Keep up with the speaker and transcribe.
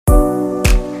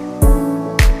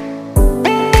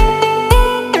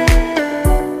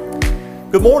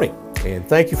Good morning, and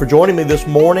thank you for joining me this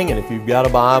morning. And if you've got a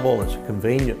Bible and it's a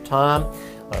convenient time,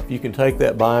 if you can take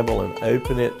that Bible and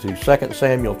open it to 2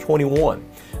 Samuel 21.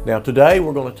 Now today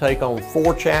we're going to take on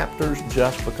 4 chapters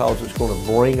just because it's going to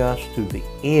bring us to the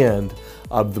end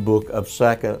of the book of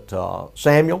 2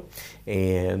 Samuel,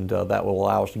 and that will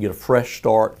allow us to get a fresh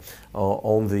start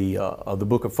on the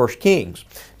book of 1 Kings.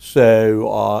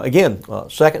 So again,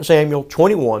 2 Samuel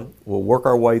 21, we'll work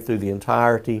our way through the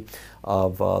entirety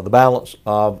of the balance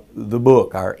of the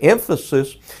book. Our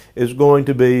emphasis is going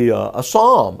to be a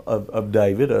psalm of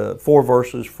David, 4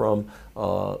 verses from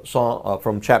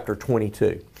chapter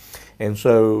 22. And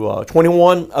so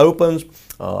 21 opens,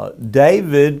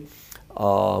 David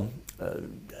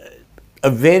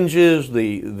avenges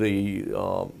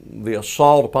the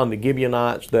assault upon the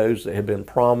Gibeonites, those that had been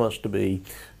promised to be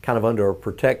kind of under a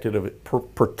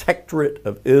protectorate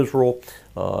of Israel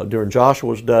during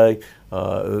Joshua's day.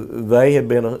 They had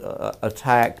been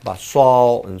attacked by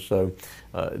Saul, and so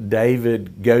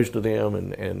David goes to them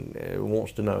and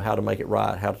wants to know how to make it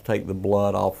right, how to take the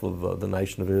blood off of the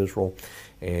nation of Israel,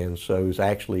 and so he's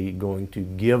actually going to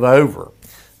give over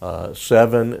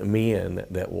 7 men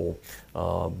that will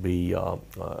be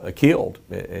killed.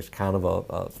 It's kind of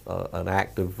an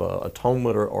act of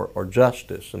atonement or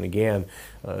justice. And again,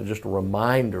 just a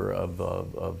reminder of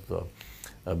the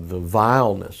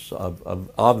vileness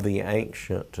of the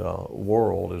ancient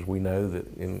world, as we know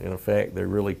that in effect they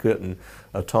really couldn't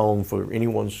atone for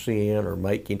anyone's sin or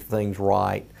make things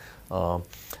right.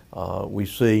 We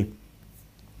see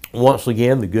once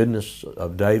again the goodness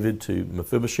of David to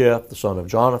Mephibosheth, the son of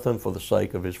Jonathan, for the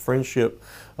sake of his friendship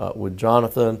with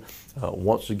Jonathan.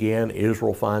 Once again,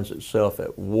 Israel finds itself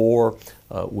at war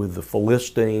with the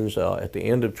Philistines. At the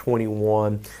end of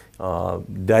 21,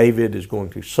 David is going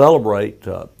to celebrate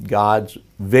God's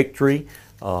victory,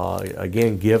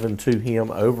 again given to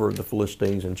him over the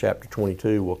Philistines in chapter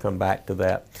 22. We'll come back to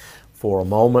that for a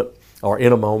moment, or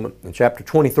in a moment. In chapter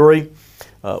 23,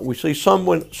 we see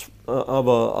somewhat of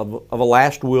a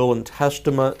last will and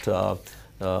testament,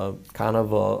 kind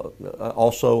of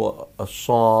also a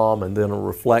psalm, and then a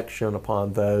reflection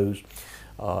upon those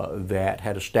that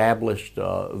had established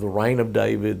the reign of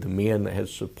David, the men that had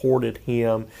supported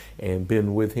him and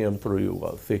been with him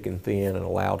through thick and thin, and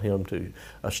allowed him to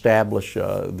establish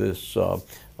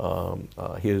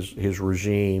his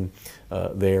regime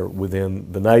there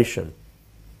within the nation.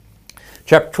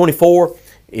 Chapter 24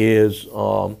 is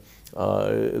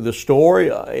the story,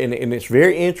 and it's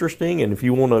very interesting. And if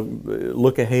you want to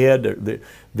look ahead,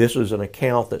 this is an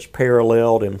account that's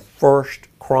paralleled in 1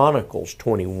 Chronicles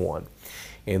 21.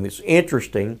 And it's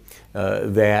interesting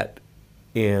that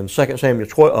in 2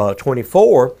 Samuel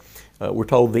 24, we're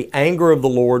told the anger of the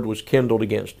Lord was kindled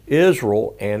against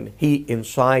Israel, and he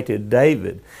incited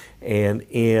David. And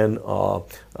in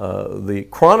the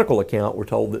Chronicle account, we're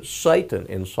told that Satan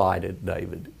incited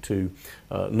David to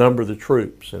number the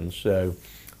troops. And so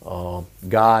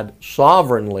God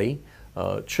sovereignly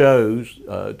chose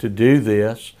to do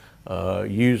this,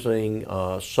 using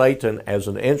Satan as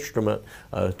an instrument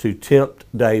to tempt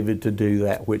David to do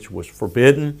that which was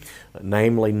forbidden,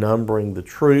 namely numbering the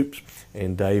troops.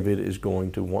 And David is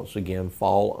going to once again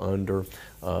fall under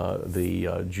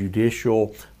the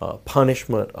judicial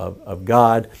punishment of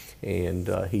God, and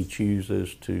he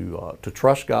chooses to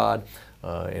trust God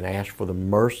and ask for the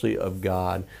mercy of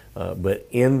God. But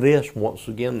in this, once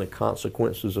again, the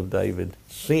consequences of David's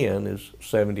sin is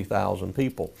 70,000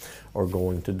 people are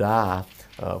going to die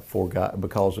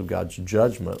because of God's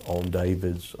judgment on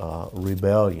David's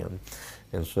rebellion.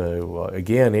 And so,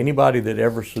 again, anybody that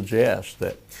ever suggests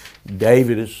that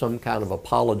David is some kind of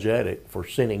apologetic for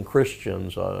sinning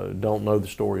Christians don't know the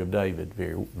story of David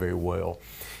very, very well,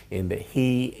 in that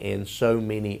he and so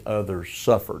many others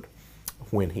suffered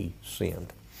when he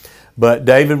sinned. But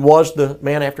David was the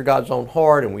man after God's own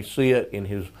heart, and we see it in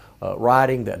his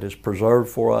writing that is preserved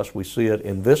for us. We see it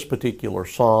in this particular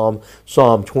psalm,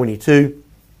 Psalm 22,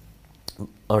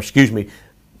 or excuse me,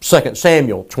 2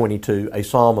 Samuel 22, a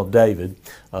psalm of David,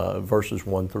 verses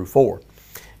 1 through 4.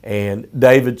 And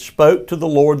David spoke to the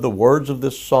Lord the words of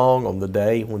this song on the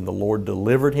day when the Lord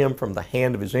delivered him from the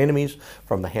hand of his enemies,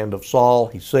 from the hand of Saul.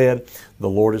 He said, "The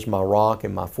Lord is my rock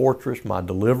and my fortress, my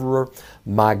deliverer,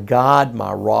 my God,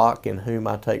 my rock in whom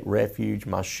I take refuge,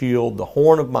 my shield, the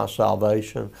horn of my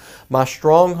salvation, my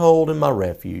stronghold and my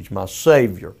refuge, my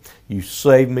Savior. You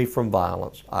save me from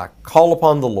violence. I call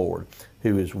upon the Lord,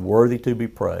 who is worthy to be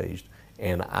praised,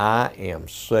 and I am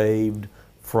saved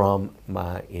from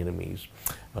my enemies."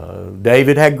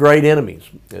 David had great enemies.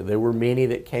 There were many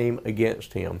that came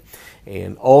against him.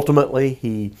 And ultimately,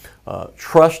 he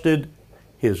trusted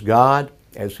his God.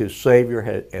 as his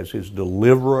Savior, as his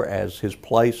deliverer, as his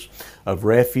place of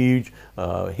refuge.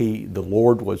 The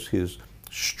Lord was his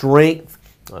strength.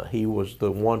 He was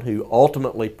the one who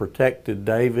ultimately protected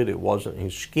David. It wasn't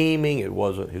his scheming, it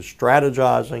wasn't his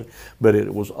strategizing, but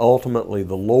it was ultimately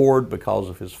the Lord, because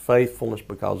of his faithfulness,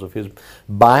 because of his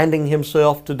binding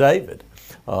himself to David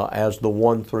as the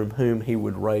one through whom he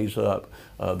would raise up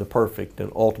the perfect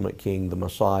and ultimate King, the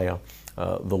Messiah,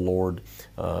 the Lord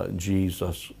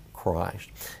Jesus Christ.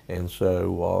 And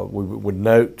so we would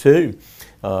note too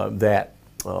that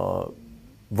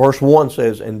verse 1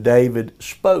 says, "And David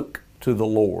spoke to the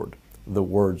Lord the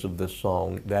words of this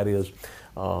song." That is,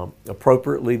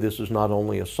 appropriately, this is not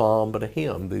only a psalm but a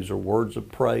hymn. These are words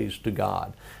of praise to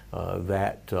God,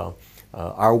 that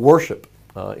our worship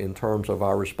in terms of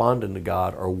our responding to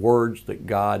God are words that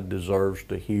God deserves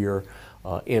to hear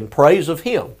in praise of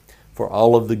Him for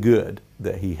all of the good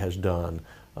that He has done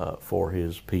for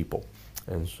His people.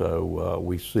 And so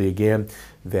we see again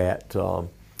that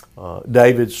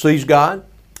David sees God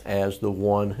as the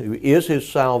one who is his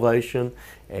salvation,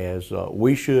 as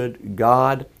we should.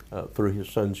 God, through His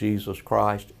Son Jesus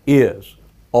Christ, is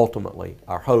ultimately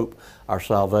our hope, our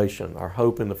salvation, our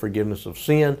hope in the forgiveness of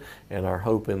sin, and our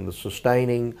hope in the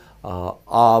sustaining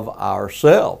of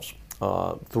ourselves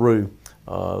through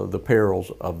the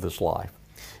perils of this life.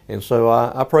 And so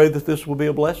I pray that this will be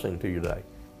a blessing to you today,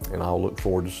 and I'll look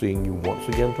forward to seeing you once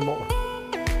again tomorrow.